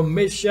Great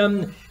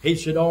Commission, he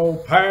said, all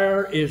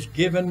power is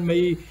given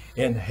me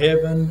in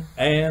heaven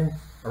and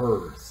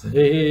earth.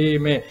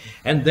 Amen.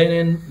 And then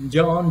in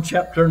John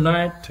chapter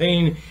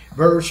 19,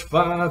 verse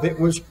 5, it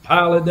was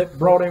Pilate that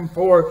brought him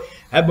forth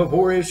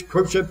before his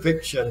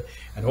crucifixion.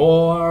 And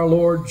our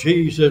Lord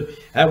Jesus,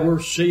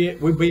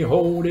 we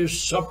behold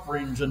his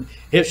sufferings and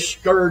his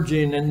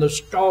scourging and the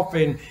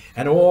scoffing.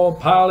 And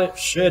Pilate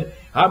said,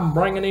 I'm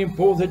bringing him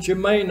forth that you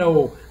may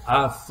know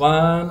I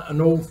find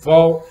no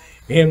fault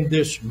in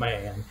this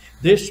man.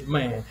 This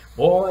man.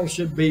 I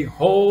said,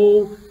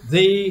 behold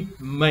the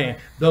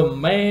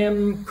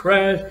man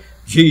Christ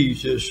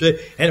Jesus.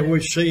 And if we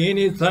see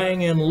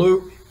anything in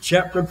Luke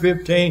chapter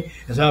 15,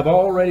 as I've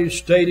already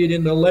stated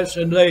in the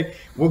lesson today,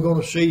 we're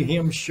going to see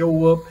him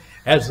show up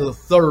as the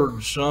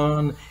third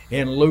son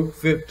in Luke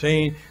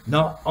 15.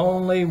 Not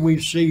only we're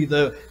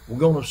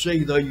going to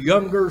see the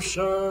younger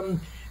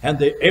son and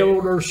the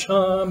elder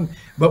son,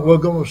 but we're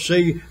going to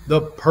see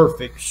the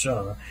perfect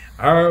son,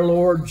 our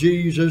Lord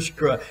Jesus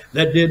Christ,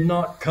 that did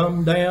not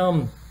come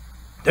down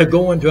to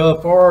go into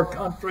a far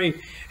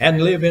country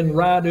and live in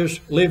riotous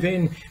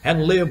living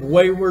and live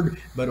wayward,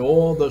 but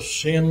the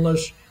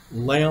sinless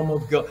Lamb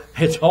of God.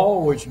 It's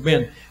always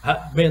been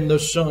the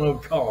Son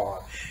of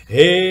God.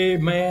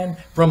 Amen.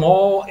 From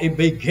all a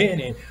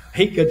beginning,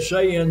 he could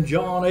say in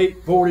John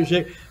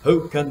 8:46,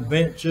 who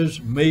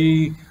convinces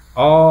me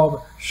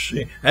of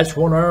sin. That's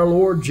what our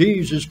Lord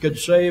Jesus could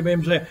say of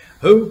himself.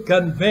 Who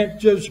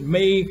convinces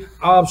me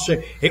of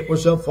sin? It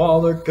was the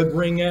Father could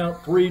ring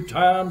out 3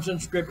 times in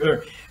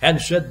Scripture and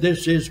said,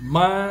 this is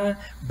my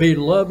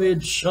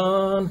beloved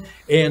Son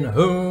in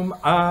whom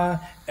I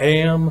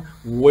am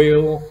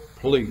well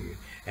pleased.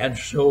 And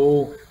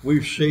so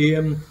we see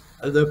him,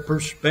 the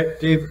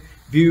perspective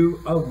view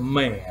of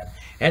man.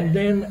 And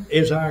then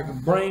as I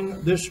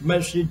bring this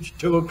message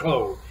to a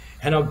close,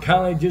 and I'll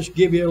kind of just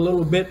give you a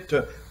little bit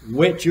to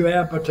whet your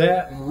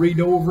appetite and read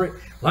over it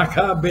like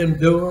I've been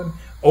doing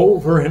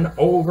over and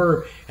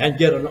over, and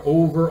get an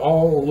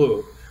overall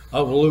look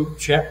of Luke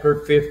chapter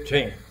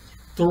 15.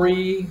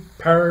 3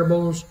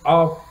 parables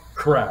of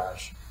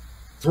Christ.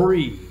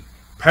 3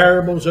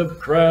 parables of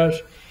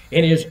Christ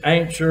in his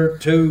answer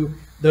to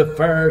the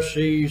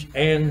Pharisees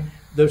and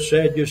the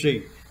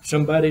Sadducees.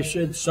 Somebody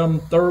said some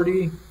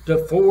 30 to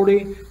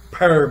 40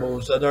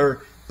 parables that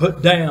are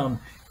put down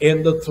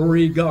in the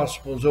 3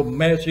 Gospels of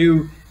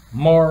Matthew,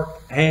 Mark,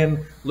 and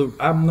Luke.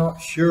 I'm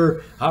not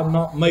sure. I've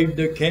not made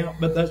the count,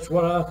 but that's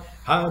what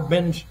I've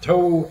been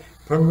told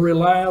from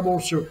reliable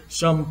sources.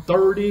 Some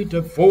 30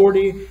 to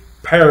 40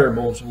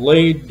 parables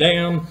laid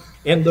down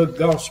in the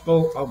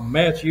Gospel of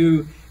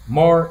Matthew,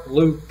 Mark,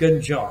 Luke,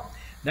 and John.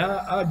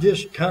 Now, I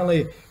just kind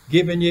of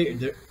giving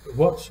you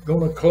what's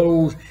going to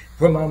close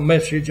for my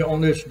message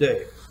on this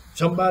day.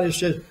 Somebody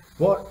says,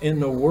 what in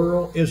the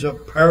world is a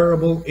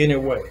parable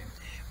anyway?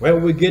 Well,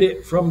 we get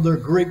it from the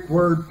Greek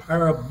word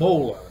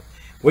parabola,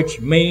 which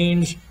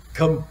means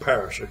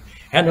comparison.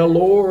 And the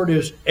Lord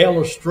is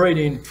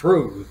illustrating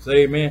truth.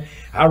 Amen.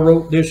 I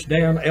wrote this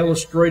down,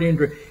 illustrating,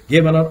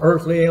 giving an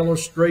earthly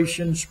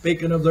illustration,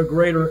 speaking of the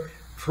greater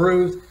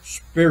truth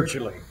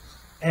spiritually.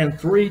 And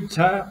three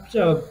types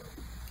of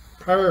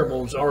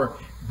parables are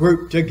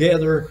grouped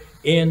together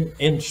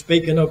in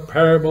speaking of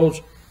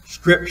parables,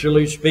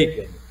 scripturally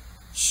speaking.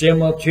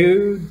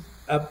 Similitude,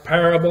 a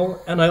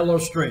parable, and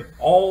illustration.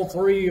 All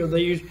three of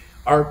these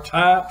are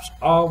types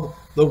of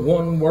the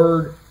one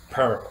word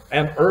parable.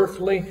 An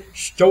earthly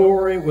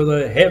story with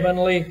a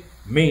heavenly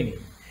meaning.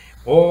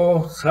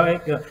 Oh,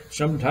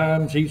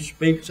 sometimes he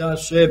speaks, I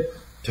said,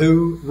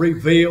 to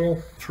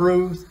reveal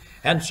truth,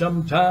 and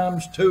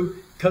sometimes to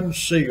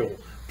conceal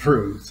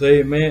truth.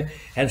 Amen.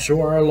 And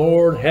so our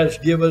Lord has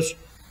given us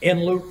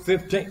in Luke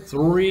 15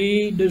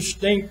 three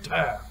distinct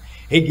types.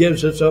 He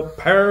gives us a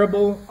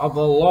parable of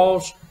the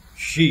lost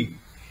sheep,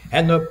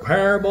 and the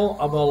parable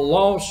of a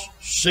lost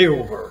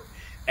silver,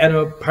 and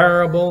a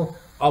parable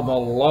of a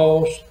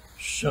lost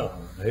son.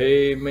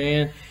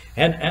 Amen.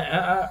 And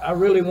I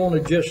really want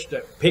to just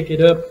pick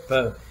it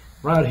up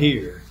right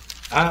here.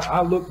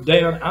 I look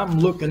down, I'm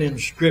looking in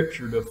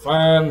Scripture to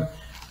find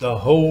the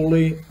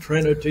Holy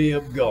Trinity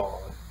of God.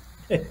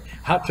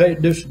 I tell you,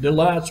 this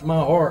delights my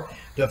heart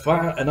to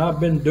find, and I've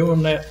been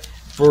doing that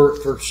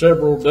for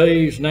several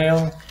days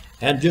now,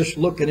 and just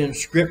looking in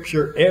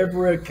Scripture,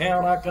 every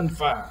account I can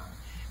find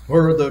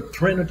where the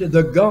Trinity,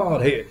 the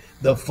Godhead,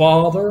 the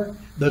Father,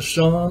 the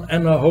Son,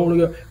 and the Holy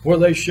Ghost, where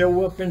they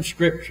show up in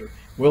Scripture.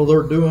 Well,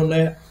 they're doing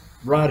that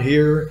right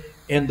here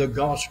in the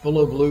Gospel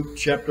of Luke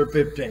chapter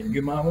 15.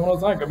 You might want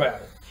to think about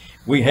it.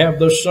 We have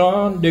the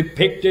Son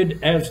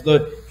depicted as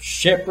the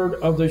shepherd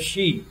of the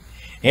sheep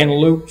in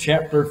Luke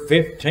chapter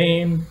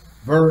 15,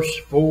 verse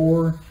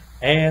 4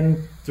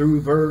 and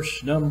through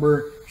verse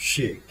number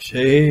 6.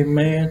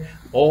 Amen.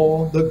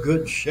 Oh, the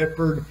good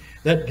shepherd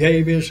that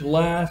gave his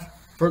life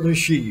for the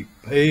sheep.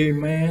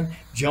 Amen.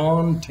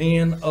 John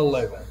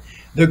 10:11.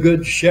 The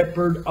good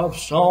shepherd of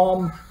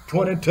Psalm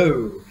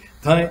 22.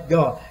 Thank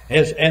God.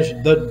 As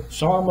the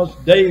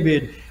psalmist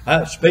David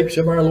speaks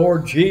of our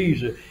Lord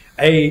Jesus,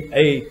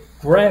 a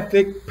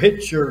graphic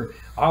picture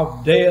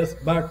of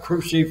death by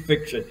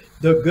crucifixion.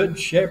 The good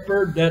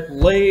shepherd that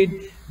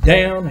laid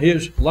down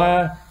his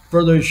life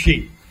for the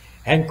sheep.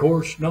 And of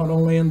course, not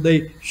only in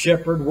the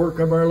shepherd work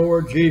of our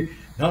Lord Jesus,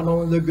 not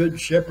only the good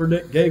shepherd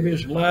that gave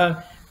his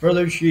life for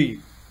the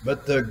sheep,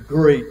 but the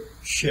great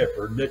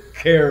shepherd that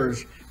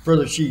cares for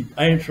the sheep.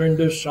 Answering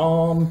to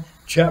Psalm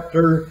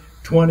chapter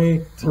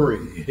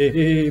 23.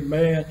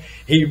 Amen.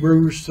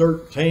 Hebrews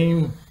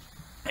 13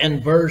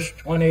 and verse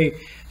 20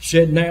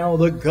 said, now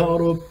the God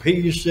of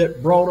peace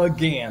that brought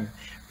again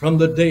from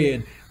the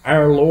dead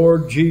our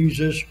Lord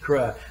Jesus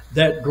Christ,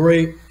 that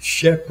great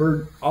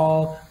shepherd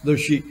of the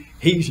sheep.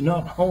 He's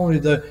not only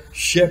the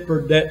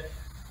shepherd that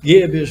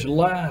gave his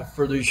life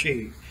for the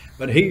sheep,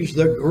 but he's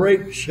the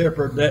great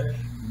shepherd that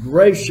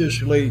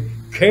graciously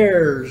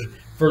cares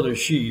for the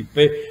sheep.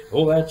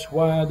 Oh, that's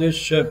why this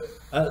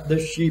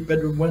sheep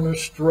had went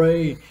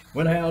astray,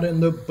 went out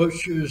in the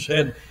bushes,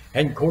 and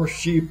of course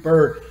sheep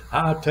are,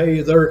 I tell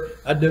you, they're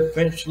a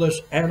defenseless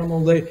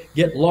animal. They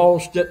get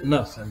lost at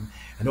nothing.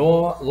 And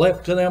all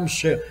left to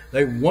themselves,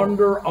 they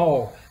wander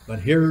off. But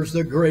here's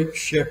the great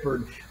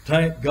shepherd,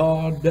 thank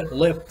God, that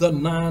left the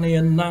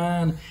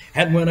 99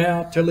 and went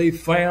out till he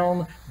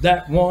found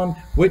that one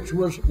which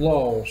was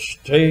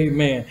lost.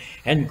 Amen.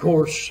 And of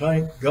course,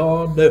 thank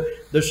God,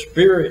 the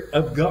Spirit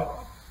of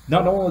God.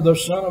 Not only the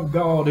Son of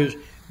God is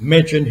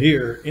mentioned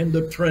here in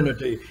the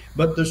Trinity,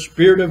 but the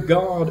Spirit of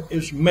God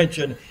is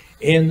mentioned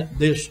in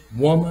this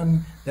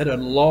woman that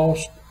had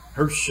lost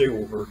her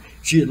silver.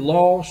 She had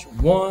lost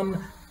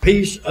one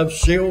piece of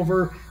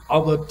silver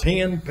of the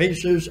 10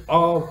 pieces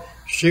of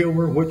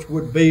silver, which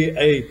would be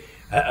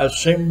a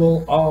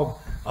symbol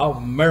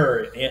of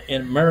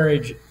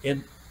marriage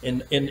in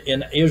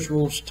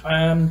Israel's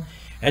time.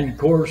 And of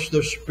course,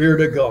 the Spirit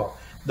of God,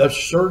 the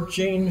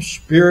searching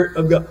Spirit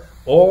of God.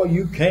 Oh,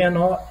 you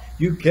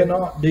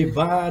cannot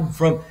divide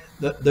from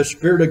the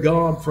Spirit of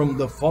God from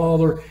the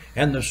Father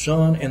and the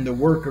Son and the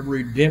work of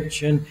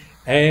redemption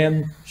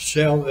and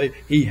salvation.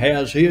 He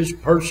has his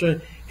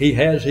person, he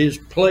has his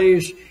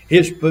place,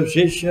 his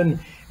position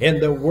in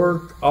the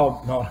work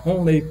of not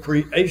only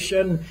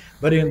creation,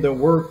 but in the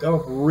work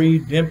of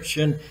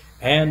redemption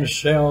and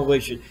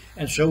salvation.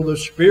 And so the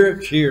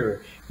Spirit's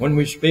here when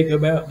we speak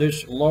about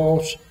this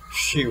lost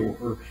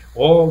silver.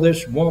 Oh,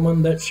 this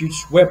woman that she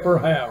swept her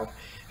house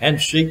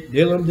and seek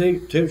diligently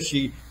till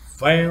she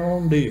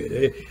found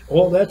it.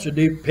 Oh, that's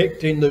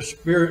depicting the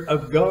Spirit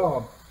of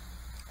God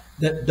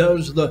that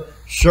does the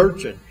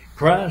searching.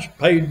 Christ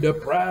paid the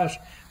price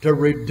to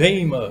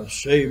redeem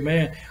us.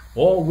 Amen.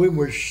 Oh, we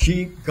were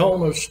sheep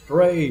gone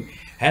astray,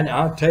 and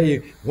I tell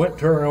you, went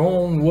to our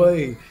own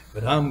way.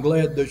 But I'm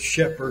glad the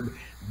shepherd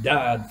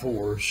died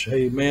for us.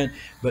 Amen.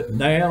 But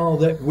now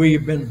that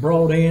we've been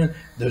brought in,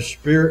 the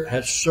Spirit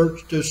has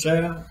searched us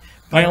out,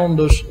 found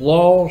us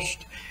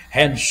lost,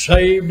 and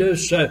saved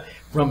us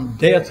from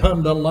death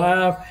unto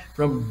life,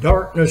 from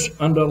darkness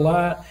unto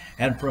light,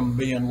 and from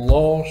being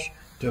lost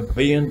to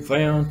being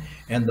found.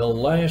 And the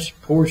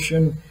last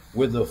portion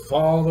with the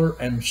Father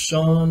and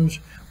sons,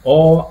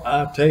 all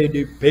I tell you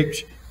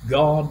depicts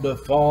God the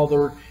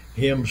Father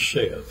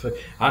Himself.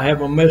 I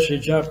have a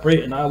message I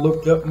preached, and I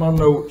looked up my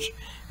notes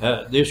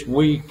this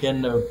week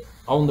and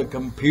on the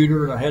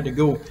computer, and I had to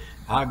go.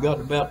 I got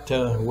about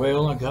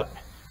I got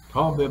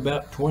probably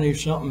about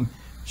 20-something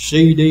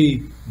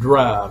CD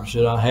drives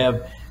that I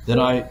have that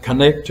I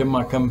connect to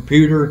my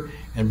computer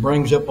and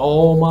brings up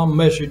all my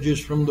messages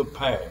from the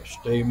past.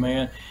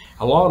 Amen.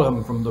 A lot of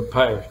them from the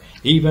past.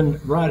 Even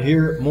right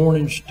here at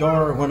Morning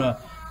Star when I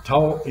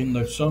taught in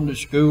the Sunday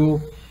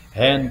school,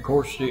 and of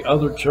course the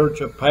other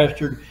church I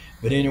pastored.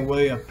 But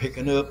anyway, I'm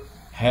picking up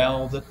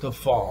how that the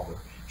Father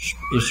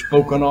is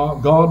spoken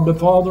of. God the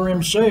Father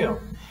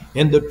Himself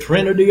in the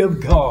Trinity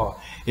of God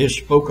is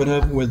spoken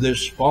of with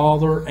this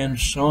Father and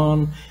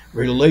Son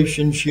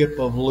relationship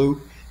of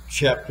Luke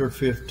chapter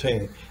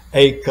 15.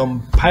 A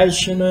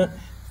compassionate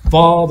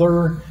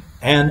Father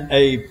and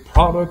a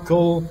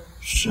prodigal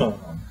Son.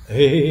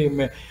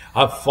 Amen.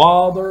 A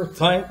father,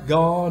 thank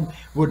God,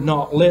 would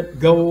not let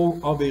go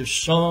of his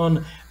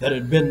son that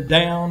had been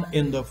down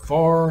in the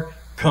far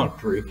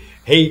country.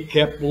 He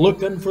kept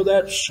looking for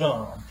that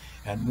son.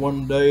 And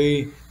one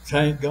day,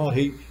 thank God,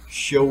 he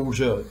shows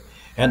up.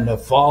 And the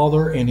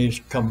father, in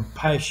his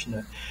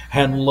compassionate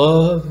and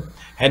love,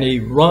 and he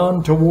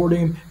run toward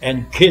him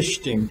and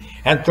kissed him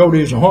and throwed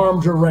his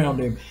arms around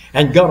him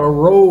and got a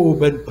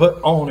robe and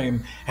put on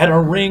him and a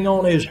ring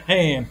on his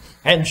hand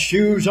and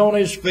shoes on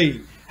his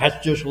feet.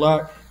 That's just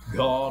like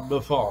God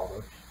the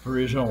Father for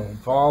His own.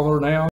 Father, now